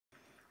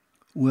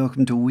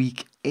Welcome to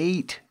week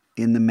 8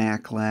 in the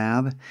Mac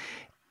Lab,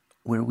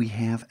 where we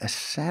have a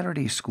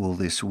Saturday school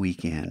this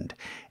weekend.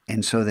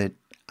 And so that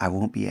I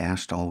won't be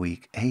asked all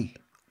week, hey,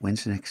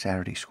 when's the next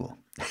Saturday school?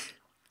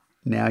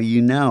 Now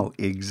you know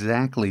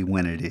exactly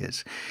when it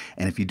is.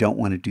 And if you don't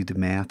want to do the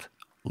math,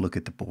 look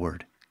at the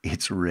board.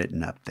 It's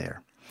written up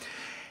there.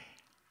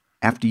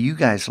 After you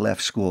guys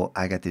left school,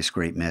 I got this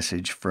great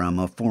message from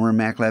a former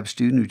Mac Lab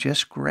student who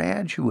just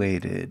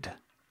graduated.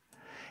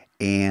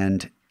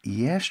 And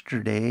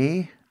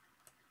yesterday,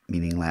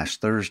 meaning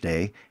last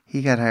Thursday,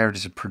 he got hired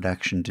as a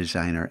production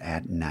designer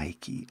at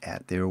Nike,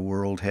 at their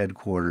world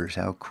headquarters.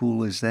 How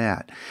cool is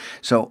that?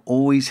 So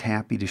always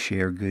happy to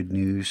share good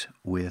news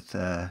with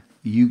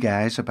you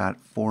guys about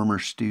former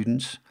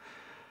students.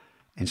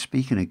 And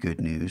speaking of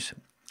good news,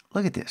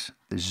 look at this,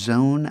 the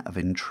zone of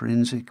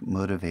intrinsic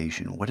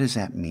motivation. What does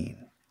that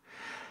mean?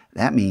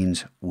 That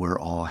means we're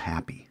all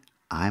happy.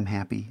 I'm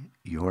happy,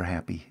 you're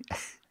happy.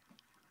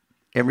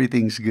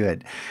 Everything's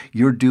good.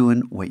 You're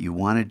doing what you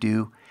want to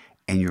do,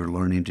 and you're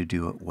learning to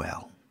do it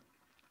well.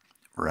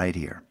 Right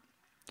here.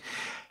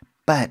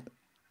 But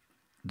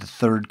the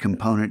third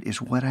component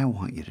is what I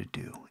want you to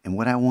do. And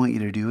what I want you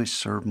to do is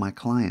serve my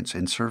clients.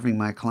 And serving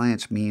my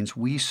clients means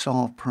we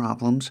solve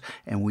problems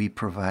and we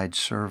provide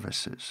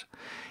services.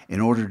 In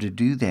order to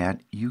do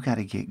that, you got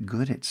to get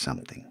good at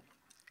something.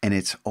 And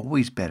it's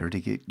always better to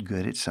get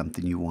good at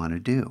something you want to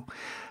do.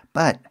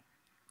 But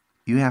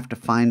you have to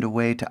find a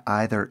way to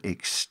either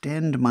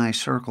extend my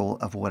circle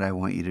of what I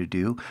want you to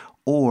do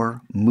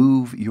or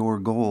move your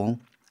goal.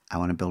 I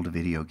want to build a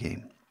video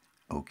game.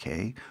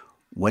 Okay,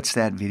 what's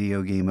that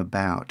video game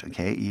about?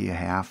 Okay, you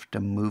have to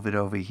move it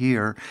over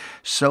here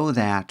so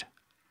that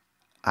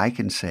I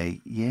can say,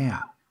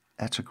 yeah,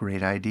 that's a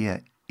great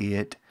idea.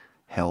 It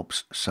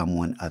helps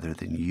someone other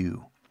than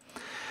you.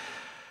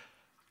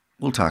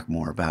 We'll talk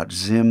more about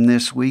Zim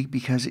this week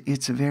because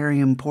it's very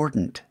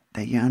important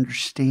that you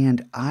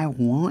understand I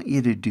want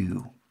you to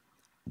do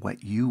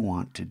what you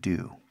want to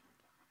do,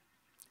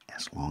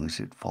 as long as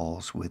it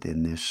falls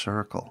within this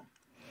circle.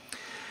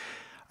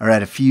 All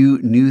right, a few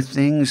new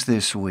things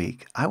this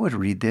week. I would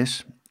read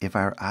this if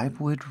I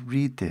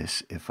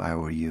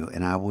were you,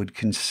 and I would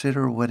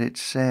consider what it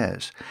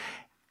says.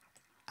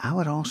 I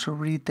would also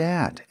read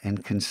that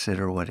and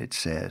consider what it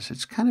says.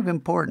 It's kind of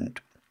important.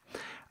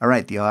 All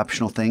right, the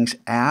optional things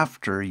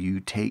after you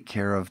take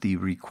care of the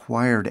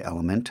required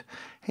element.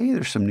 Hey,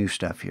 there's some new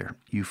stuff here.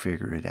 You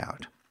figure it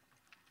out.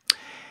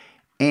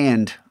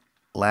 And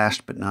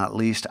last but not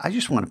least, I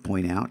just want to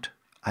point out,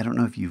 I don't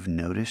know if you've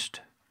noticed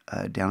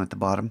down at the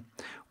bottom,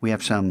 we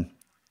have some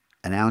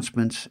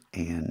announcements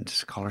and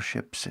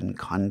scholarships and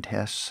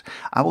contests.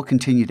 I will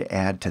continue to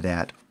add to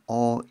that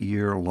all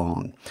year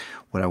long.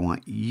 What I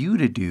want you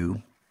to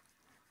do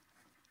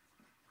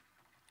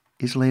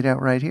is laid out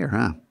right here,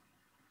 huh?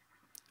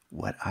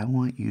 What I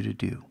want you to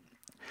do.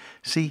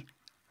 See,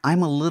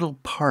 I'm a little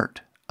part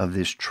of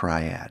this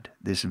triad,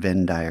 this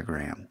Venn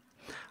diagram.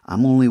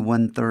 I'm only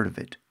 1/3 of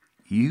it.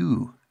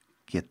 You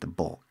get the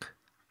bulk.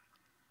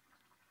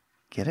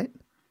 Get it?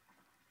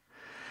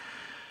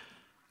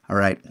 All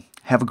right.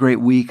 Have a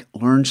great week.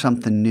 Learn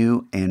something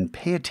new and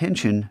pay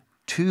attention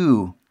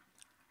to,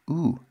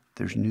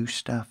 there's new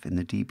stuff in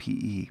the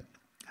DPE.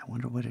 I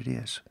wonder what it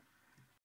is.